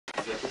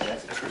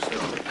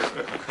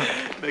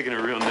Making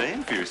a real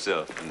name for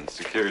yourself in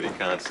security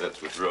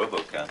concepts with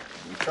Robocop.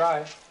 You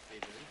try.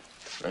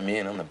 I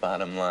mean, on the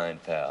bottom line,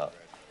 pal,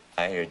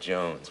 I hear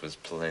Jones was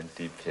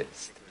plenty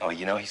pissed. Oh,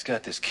 you know, he's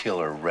got this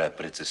killer rep,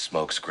 but it's a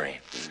smokescreen.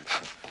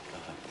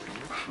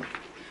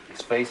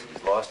 Let's face it,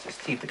 he's lost his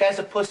teeth. The guy's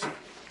a pussy.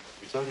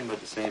 You're talking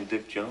about the same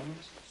Dick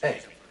Jones?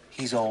 Hey,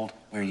 he's old,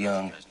 we're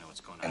young,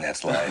 and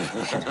that's life.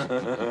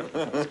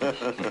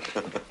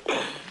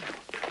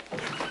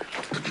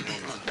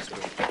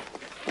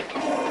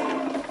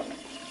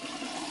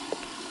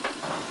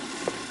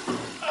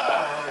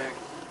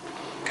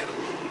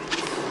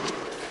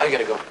 I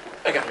gotta go.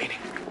 I got a meeting.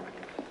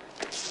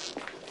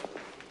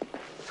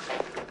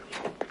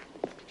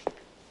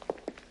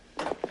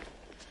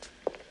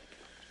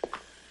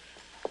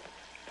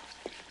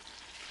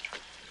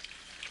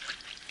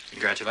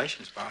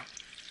 Congratulations, Bob.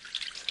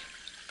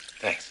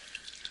 Thanks.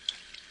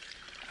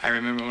 I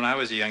remember when I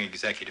was a young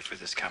executive for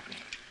this company.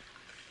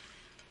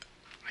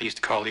 I used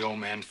to call the old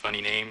man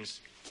funny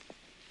names.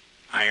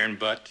 Iron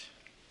Butt.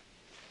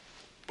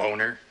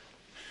 Boner.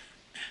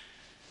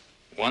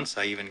 Once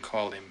I even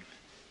called him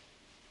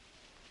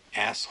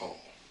asshole.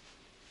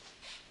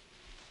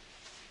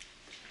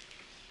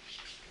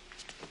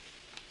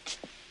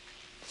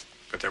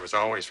 But there was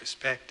always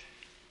respect.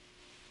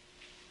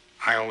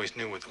 I always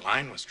knew where the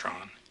line was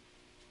drawn.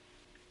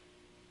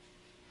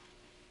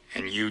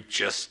 And you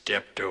just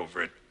stepped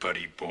over it,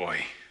 buddy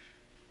boy.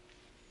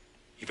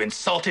 You've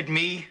insulted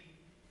me,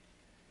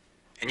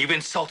 and you've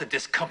insulted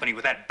this company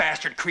with that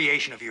bastard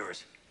creation of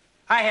yours.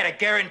 I had a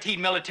guaranteed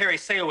military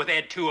sale with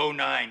Ed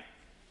 209.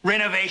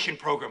 Renovation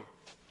program.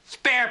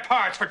 Spare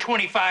parts for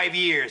 25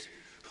 years.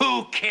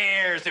 Who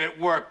cares if it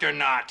worked or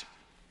not?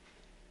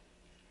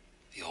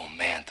 The old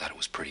man thought it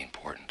was pretty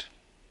important.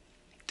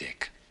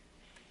 Dick.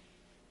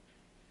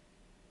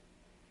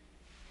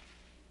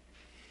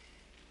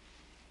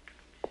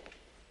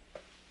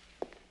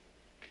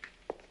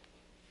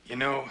 You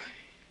know,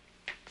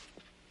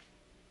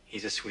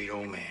 he's a sweet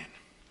old man.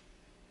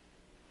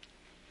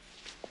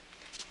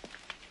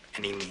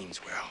 And he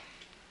means well.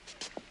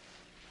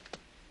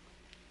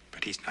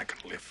 But he's not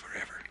gonna live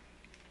forever.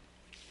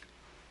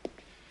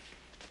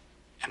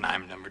 And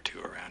I'm number 2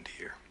 around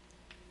here.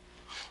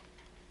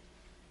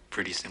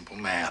 Pretty simple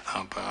math,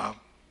 huh, Bob?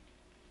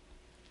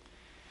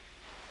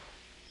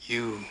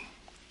 You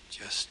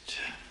just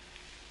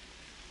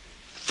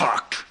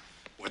fucked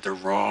with the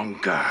wrong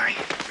guy.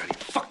 Out of your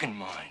fucking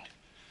mind.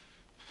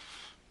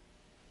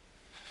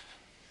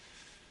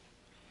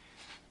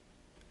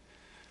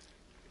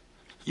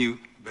 You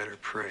better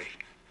pray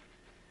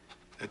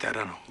that that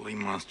unholy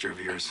monster of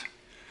yours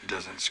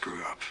doesn't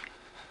screw up.